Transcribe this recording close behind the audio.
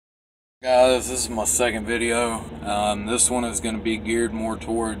Guys, this is my second video. This one is going to be geared more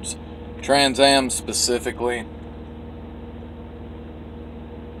towards TransAm specifically.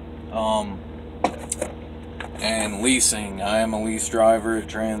 And leasing. I am a lease driver at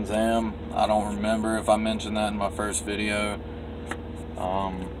TransAm. I don't remember if I mentioned that in my first video.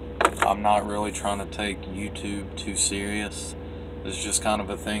 I'm not really trying to take YouTube too serious. This is just kind of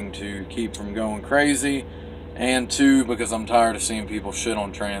a thing to keep from going crazy. And two, because I'm tired of seeing people shit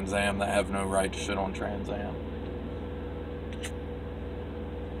on TransAm that have no right to shit on TransAm.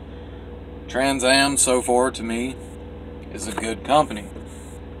 TransAm, so far, to me, is a good company.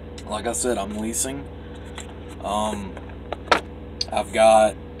 Like I said, I'm leasing. I've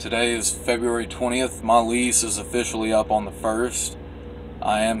got, today is February 20th. My lease is officially up on the 1st.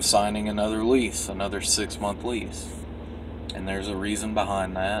 I am signing another lease, another 6-month lease. And there's a reason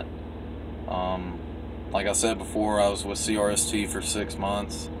behind that. Like I said before, I was with CRST for 6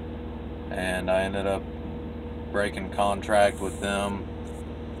 months, and I ended up breaking contract with them.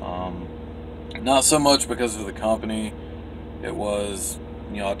 Not so much because of the company. It was,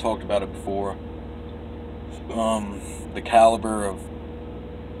 I talked about it before. The caliber of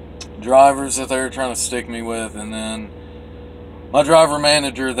drivers that they were trying to stick me with, and then my driver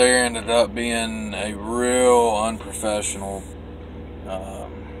manager there ended up being a real unprofessional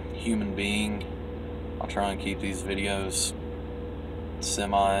human being. I'll try and keep these videos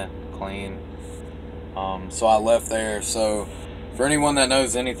semi-clean. So I left there. So for anyone that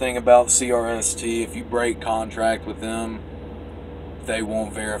knows anything about CRST, if you break contract with them, they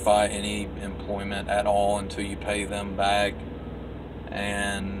won't verify any employment at all until you pay them back.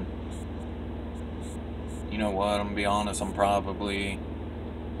 And you know what, I'm gonna be honest, I'm probably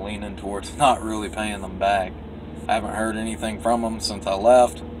leaning towards not really paying them back. I haven't heard anything from them since I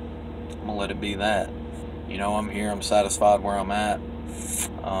left. I'm gonna let it be that. I'm here, I'm satisfied where I'm at.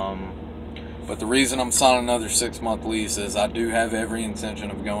 But the reason I'm signing another 6-month lease is I do have every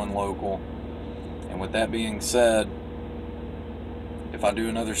intention of going local. And with that being said, if I do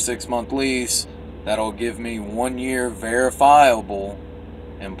another 6-month lease, that'll give me 1 year verifiable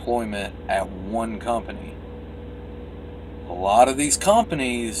employment at one company. A lot of these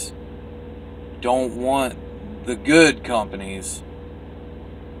companies don't want the good companies.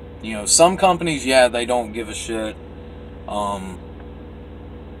 Some companies, yeah, they don't give a shit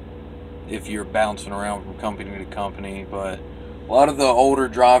if you're bouncing around from company to company, but a lot of the older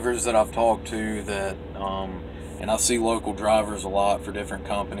drivers that I've talked to that, and I see local drivers a lot for different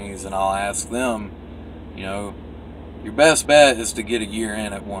companies, and I'll ask them, your best bet is to get a year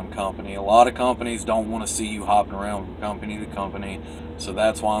in at one company. A lot of companies don't want to see you hopping around from company to company, so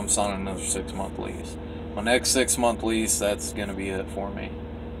that's why I'm signing another 6-month lease. My next 6-month lease, that's going to be it for me.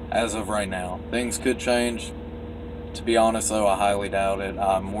 As of right now. Things could change. To be honest, though, I highly doubt it.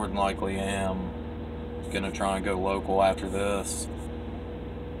 I more than likely am going to try and go local after this.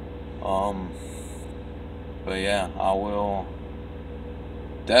 But yeah, I will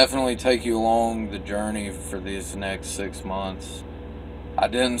definitely take you along the journey for these next 6 months. I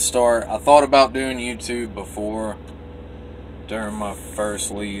thought about doing YouTube before, during my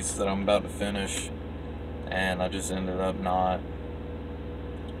first lease that I'm about to finish, and I just ended up not.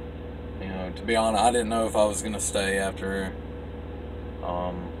 To be honest, I didn't know if I was going to stay after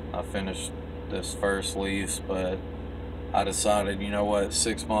I finished this first lease, but I decided,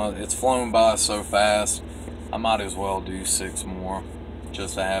 6 months, it's flown by so fast, I might as well do 6 more,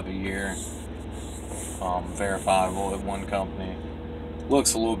 just to have a year verifiable at one company.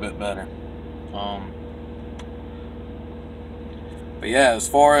 Looks a little bit better. But yeah, as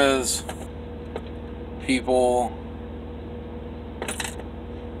far as people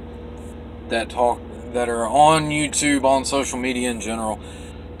that are on YouTube, on social media in general,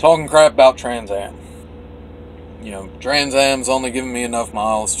 talking crap about TransAm. TransAm's only giving me enough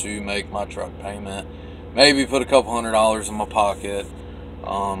miles to make my truck payment, maybe put a couple $100s in my pocket.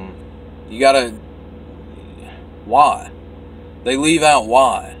 You gotta, why? They leave out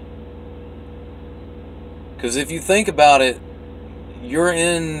why. Because if you think about it, you're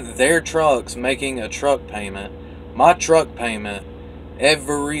in their trucks making a truck payment, my truck payment,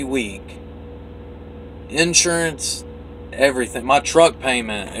 every week. Insurance, everything. My truck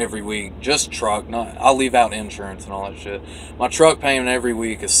payment every week, just truck, I'll leave out insurance and all that shit. My truck payment every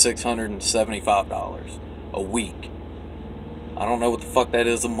week is $675 a week. I don't know what the fuck that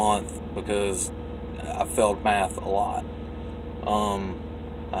is a month, because I failed math a lot.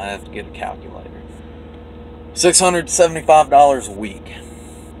 I have to get a calculator. $675 a week.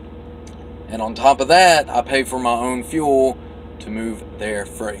 And on top of that, I pay for my own fuel to move their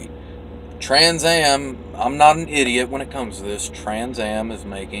freight. TransAm, I'm not an idiot when it comes to this. TransAm is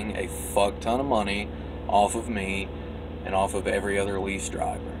making a fuck ton of money off of me and off of every other lease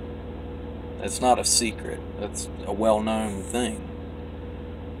driver. It's not a secret. It's a well-known thing.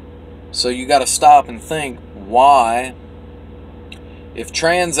 So you got to stop and think, why, if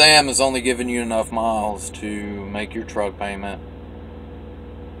TransAm is only giving you enough miles to make your truck payment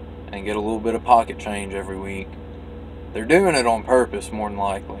and get a little bit of pocket change every week, they're doing it on purpose more than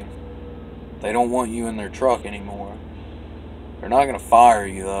likely. They don't want you in their truck anymore. They're not going to fire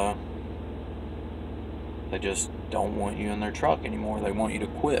you, though. They just don't want you in their truck anymore. They want you to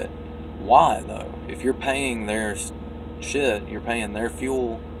quit. Why, though? If you're paying their shit, you're paying their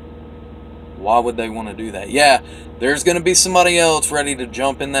fuel, why would they want to do that? Yeah, there's going to be somebody else ready to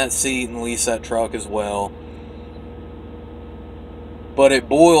jump in that seat and lease that truck as well. But it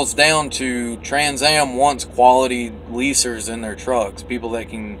boils down to TransAm wants quality leasers in their trucks. People that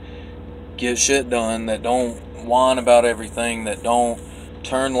can get shit done, that don't whine about everything, that don't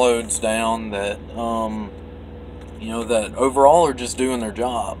turn loads down, that that overall are just doing their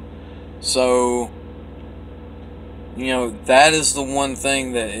job. So that is the one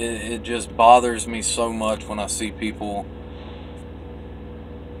thing that it just bothers me so much when I see people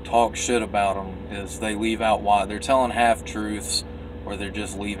talk shit about them, is they leave out why. They're telling half truths, or they're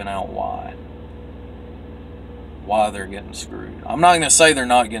just leaving out why they're getting screwed. I'm not going to say they're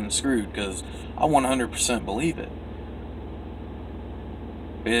not getting screwed, because I 100% believe it.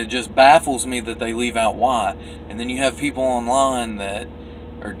 It just baffles me that they leave out why. And then you have people online that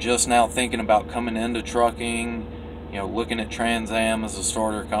are just now thinking about coming into trucking, looking at TransAm as a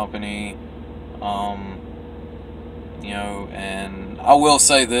starter company. And I will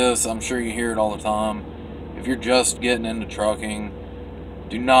say this, I'm sure you hear it all the time. If you're just getting into trucking,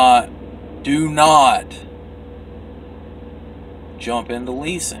 do not jump into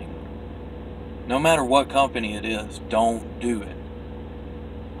leasing. No matter what company it is, don't do it.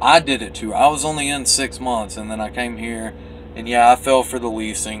 I did it too. I was only in 6 months, and then I came here, and yeah, I fell for the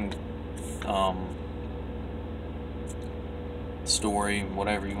leasing story,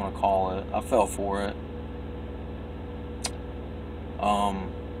 whatever you want to call it. I fell for it.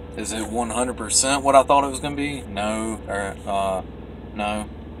 Is it 100% what I thought it was going to be? No. No.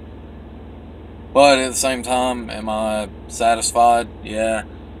 But at the same time, am I satisfied? Yeah.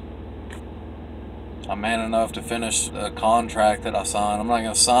 I'm man enough to finish a contract that I signed. I'm not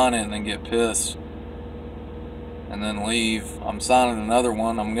going to sign it and then get pissed and then leave. I'm signing another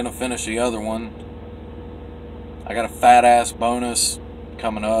one. I'm going to finish the other one. I got a fat ass bonus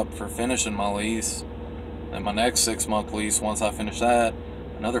coming up for finishing my lease. And my next 6-month lease, once I finish that,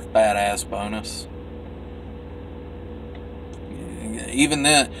 another fat ass bonus. Even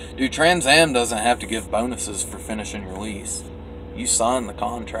then, dude, TransAm doesn't have to give bonuses for finishing your lease. You sign the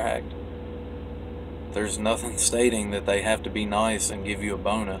contract. There's nothing stating that they have to be nice and give you a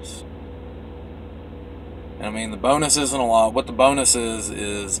bonus. And I mean, the bonus isn't a lot. What the bonus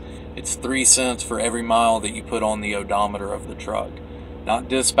is it's 3 cents for every mile that you put on the odometer of the truck. Not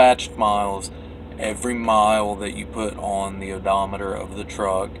dispatched miles. Every mile that you put on the odometer of the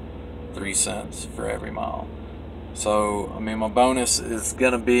truck, 3 cents for every mile. So, I mean, my bonus is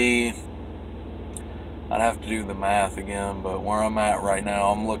going to be, I'd have to do the math again, but where I'm at right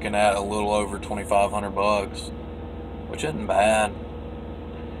now, I'm looking at a little over $2,500, which isn't bad.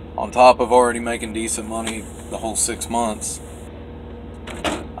 On top of already making decent money the whole 6 months,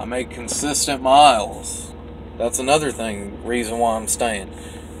 I make consistent miles. That's another reason why I'm staying,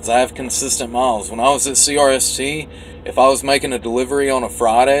 is I have consistent miles. When I was at CRST, if I was making a delivery on a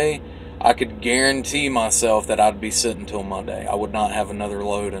Friday, I could guarantee myself that I'd be sitting till Monday. I would not have another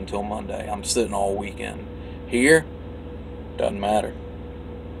load until Monday. I'm sitting all weekend. Here, doesn't matter.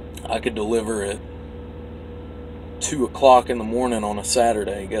 I could deliver at 2 o'clock in the morning on a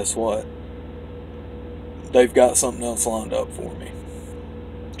Saturday. Guess what? They've got something else lined up for me.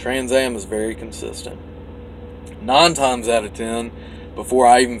 TransAm is very consistent. 9 times out of 10, before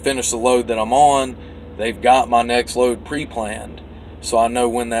I even finish the load that I'm on, they've got my next load pre-planned. So I know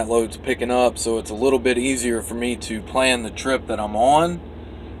when that load's picking up, so it's a little bit easier for me to plan the trip that I'm on,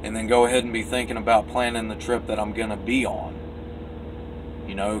 and then go ahead and be thinking about planning the trip that I'm going to be on.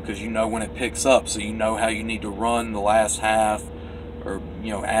 Because you know when it picks up, so you know how you need to run the last half, or,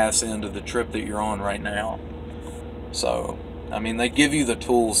 ass end of the trip that you're on right now. So, I mean, they give you the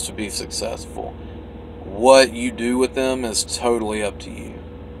tools to be successful. What you do with them is totally up to you.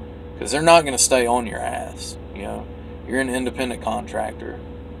 Because they're not going to stay on your ass, You're an independent contractor.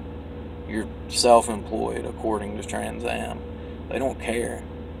 You're self-employed, according to TransAm. They don't care.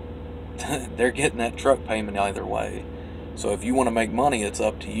 They're getting that truck payment either way. So if you want to make money, it's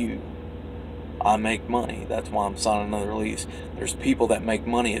up to you. I make money. That's why I'm signing another lease. There's people that make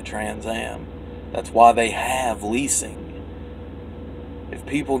money at TransAm. That's why they have leasing. If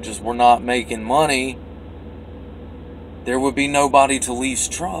people just were not making money, there would be nobody to lease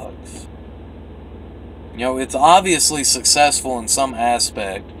trucks. You know, it's obviously successful in some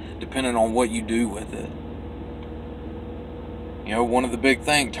aspect, depending on what you do with it. You know, one of the big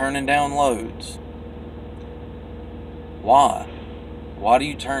things, turning down loads. Why? Why do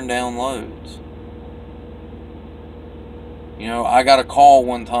you turn down loads? You know, I got a call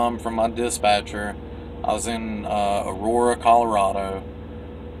one time from my dispatcher. I was in Aurora, Colorado,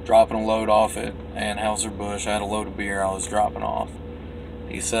 dropping a load off at Anheuser-Busch. I had a load of beer I was dropping off.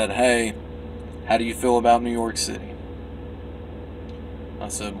 He said, "Hey, how do you feel about New York City?" I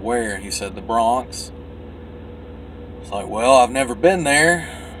said, "Where?" He said, "The Bronx." It's like, "Well, I've never been there."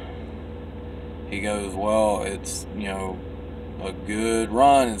 He goes, "Well, it's, you know, a good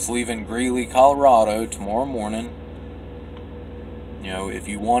run. It's leaving Greeley, Colorado tomorrow morning. You know, if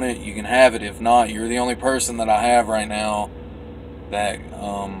you want it, you can have it. If not, you're the only person that I have right now that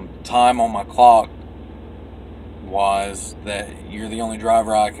time on my clock wise, that you're the only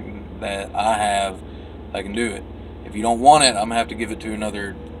driver that I have that can do it. If you don't want it, I'm gonna have to give it to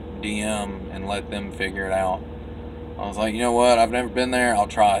another DM and let them figure it out." I was like, "You know what? I've never been there. I'll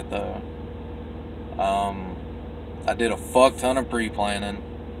try it though." I did a fuck ton of pre-planning,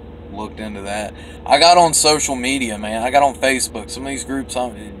 looked into that. I got on social media, man. I got on Facebook. Some of these groups,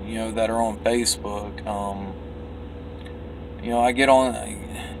 you know, that are on Facebook. You know, I get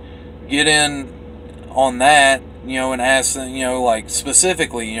in on that, you know, and ask them, you know, like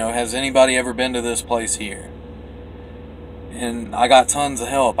specifically, you know, has anybody ever been to this place here? And I got tons of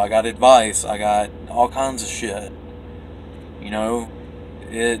help. I got advice. I got all kinds of shit. You know,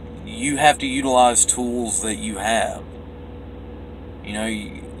 you have to utilize tools that you have. You know,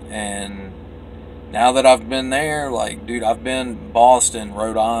 and now that I've been there, like, dude, I've been Boston,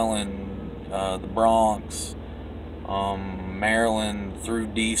 Rhode Island, the Bronx, Maryland, through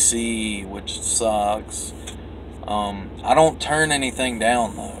DC, which sucks. I don't turn anything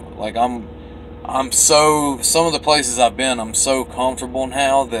down though. Like, some of the places I've been, I'm so comfortable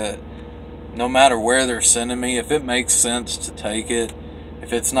now that no matter where they're sending me, if it makes sense to take it,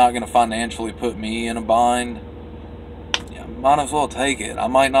 if it's not going to financially put me in a bind, yeah, might as well take it. I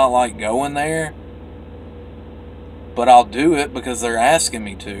might not like going there, but I'll do it because they're asking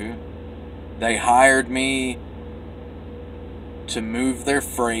me to. They hired me to move their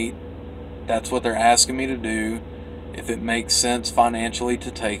freight. That's what they're asking me to do. If it makes sense financially to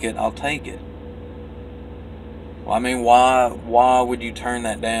take it, I'll take it. Well, I mean, why would you turn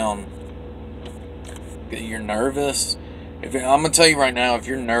that down? You're nervous? I'm gonna tell you right now, if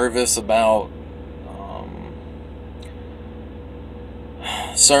you're nervous about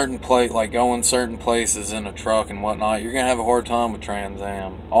like going certain places in a truck and whatnot, you're gonna have a hard time with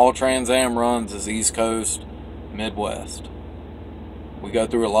TransAm. All TransAm runs is East Coast, Midwest. We go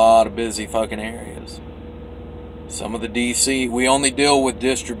through a lot of busy fucking areas. Some of the DC, we only deal with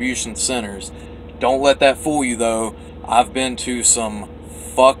distribution centers. Don't let that fool you though. I've been to some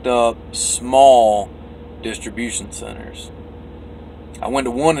fucked up small distribution centers. I went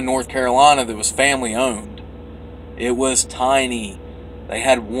to one in North Carolina that was family owned. It was tiny. They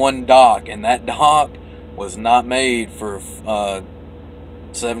had one dock, and that dock was not made for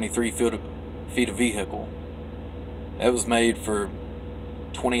 73 feet of vehicle. It was made for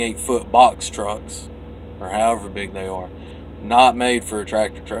 28-foot box trucks, or however big they are. Not made for a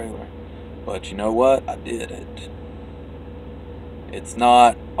tractor trailer. But you know what? I did it. It's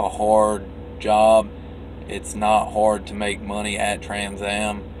not a hard job. It's not hard to make money at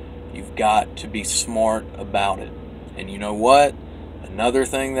TransAm. You've got to be smart about it. And you know what? Another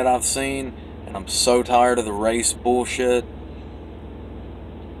thing that I've seen, and I'm so tired of the race bullshit,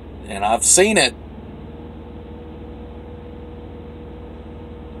 and I've seen it.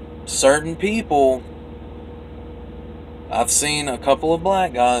 Certain people, I've seen a couple of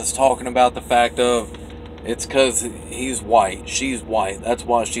black guys talking about the fact of, it's because he's white, she's white, that's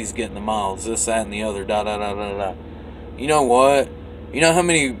why she's getting the miles, this, that, and the other, da da da da da. You know what? You know how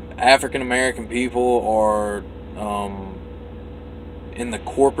many African American people are in the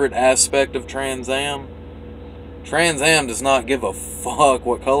corporate aspect of TransAm? TransAm does not give a fuck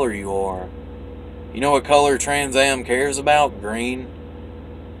what color you are. You know what color TransAm cares about? Green.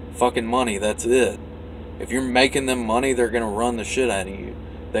 Fucking money, that's it. If you're making them money, they're gonna run the shit out of you.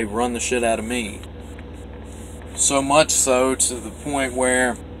 They run the shit out of me. So much so to the point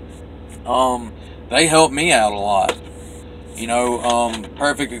where they help me out a lot. You know,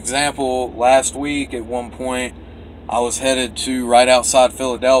 perfect example, last week at one point I was headed to right outside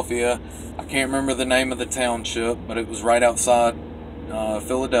Philadelphia. I can't remember the name of the township, but it was right outside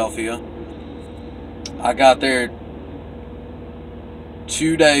Philadelphia. I got there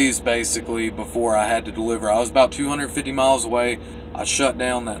 2 days basically before I had to deliver. I was about 250 miles away. I shut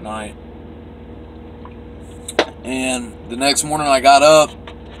down that night. And the next morning I got up.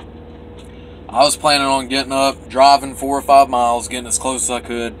 I was planning on getting up, driving 4 or 5 miles, getting as close as I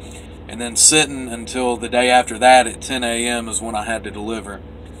could, and then sitting until the day after that at 10 a.m. is when I had to deliver.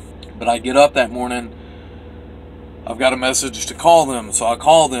 But I get up that morning, I've got a message to call them, so I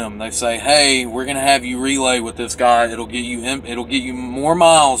call them. They say, "Hey, we're gonna have you relay with this guy. It'll get you more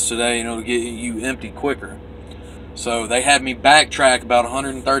miles today, and it'll get you empty quicker." So they had me backtrack about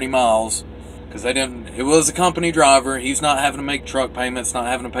 130 miles because they didn't. It was a company driver. He's not having to make truck payments, not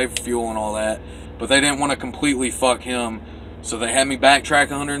having to pay for fuel and all that. But they didn't want to completely fuck him, so they had me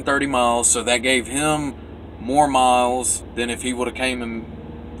backtrack 130 miles. So that gave him more miles than if he would have came and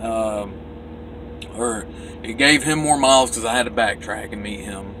or it gave him more miles because I had to backtrack and meet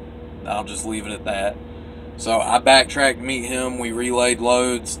him. I'll just leave it at that. So I backtracked to meet him. We relayed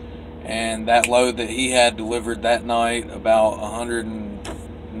loads, and that load that he had delivered that night about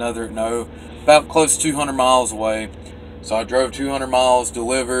about close to 200 miles away. So I drove 200 miles,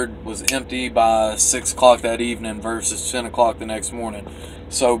 delivered, was empty by 6 o'clock that evening versus 10 o'clock the next morning.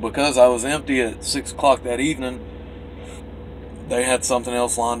 So because I was empty at 6 o'clock that evening, they had something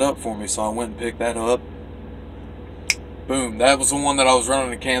else lined up for me. So I went and picked that up. Boom. That was the one that I was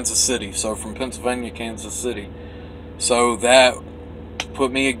running to Kansas City. So from Pennsylvania, Kansas City. So that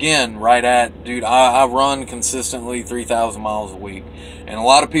put me again right at, dude, I run consistently 3,000 miles a week. And a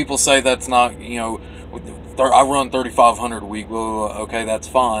lot of people say that's not, I run 3,500 a week. Well, okay, that's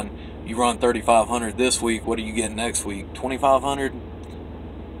fine. You run 3,500 this week. What do you get next week? 2,500?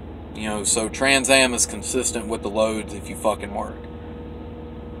 So TransAm is consistent with the loads if you fucking work.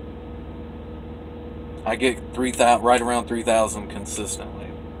 I get right around 3,000 consistently.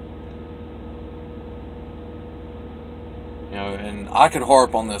 And I could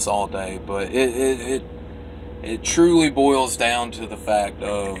harp on this all day, but it truly boils down to the fact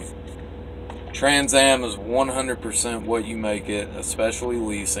of TransAm is 100% what you make it, especially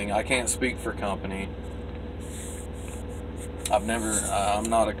leasing. I can't speak for company. I'm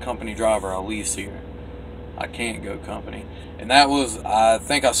not a company driver. I lease here. I can't go company. And I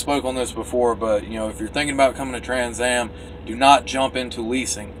think I spoke on this before, but if you're thinking about coming to TransAm, do not jump into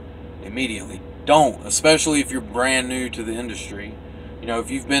leasing immediately. Don't, especially if you're brand new to the industry.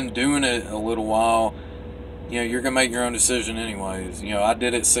 If you've been doing it a little while, you're gonna make your own decision anyways. I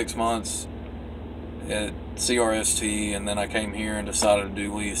did it 6 months at CRST, and then I came here and decided to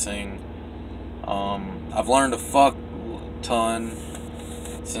do leasing. I've learned a fuck ton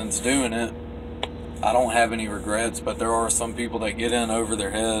since doing it. I don't have any regrets, but there are some people that get in over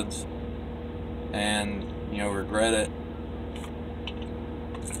their heads and regret it.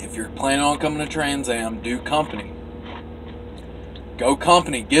 If you're planning on coming to TransAm, do company. Go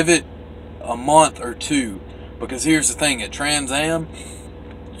company. Give it a month or two, because here's the thing, at TransAm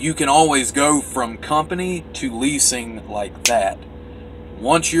you can always go from company to leasing like that.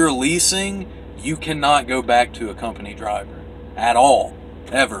 Once you're leasing, you cannot go back to a company driver at all,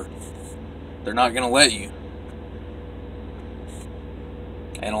 ever. They're not going to let you.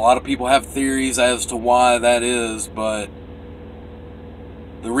 And a lot of people have theories as to why that is, but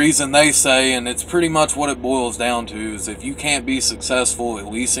the reason they say, and it's pretty much what it boils down to, is if you can't be successful at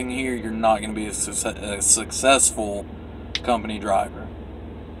leasing here, you're not going to be a successful company driver.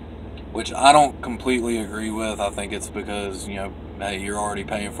 Which I don't completely agree with. I think it's because, hey, you're already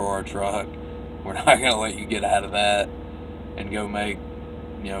paying for our truck. We're not going to let you get out of that and go make,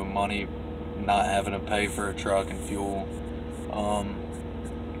 money not having to pay for a truck and fuel.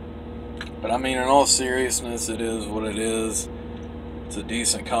 But I mean, in all seriousness, it is what it is. It's a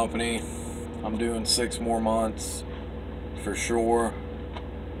decent company. I'm doing 6 more months for sure.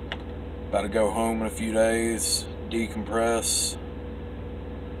 About to go home in a few days, decompress,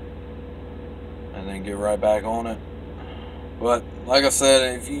 and then get right back on it. But like I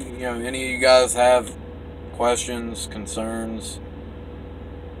said, if any of you guys have questions, concerns,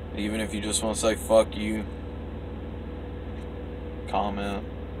 even if you just want to say fuck you, comment,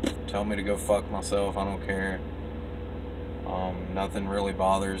 tell me to go fuck myself. I don't care. Nothing really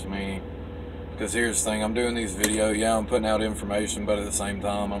bothers me, because here's the thing, I'm doing these videos, yeah, I'm putting out information, but at the same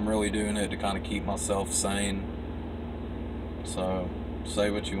time I'm really doing it to kind of keep myself sane. So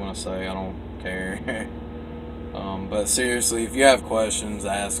say what you want to say, I don't care. But seriously, if you have questions,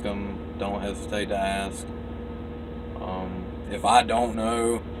 ask them. Don't hesitate to ask. If I don't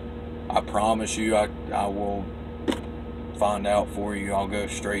know, I promise you I will find out for you. I'll go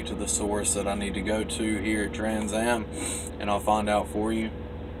straight to the source that I need to go to here at TransAm, and I'll find out for you.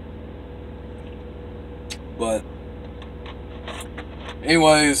 But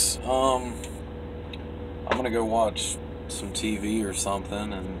anyways, I'm gonna go watch some TV or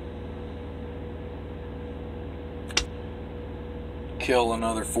something and kill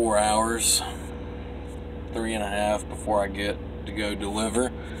another 4 hours, 3.5, before I get to go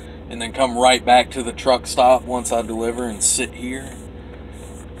deliver, and then come right back to the truck stop once I deliver and sit here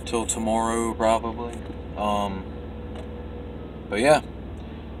till tomorrow probably. But yeah,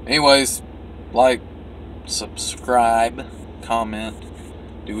 anyways, like, subscribe, comment,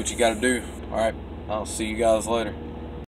 do what you gotta do. Alright, I'll see you guys later.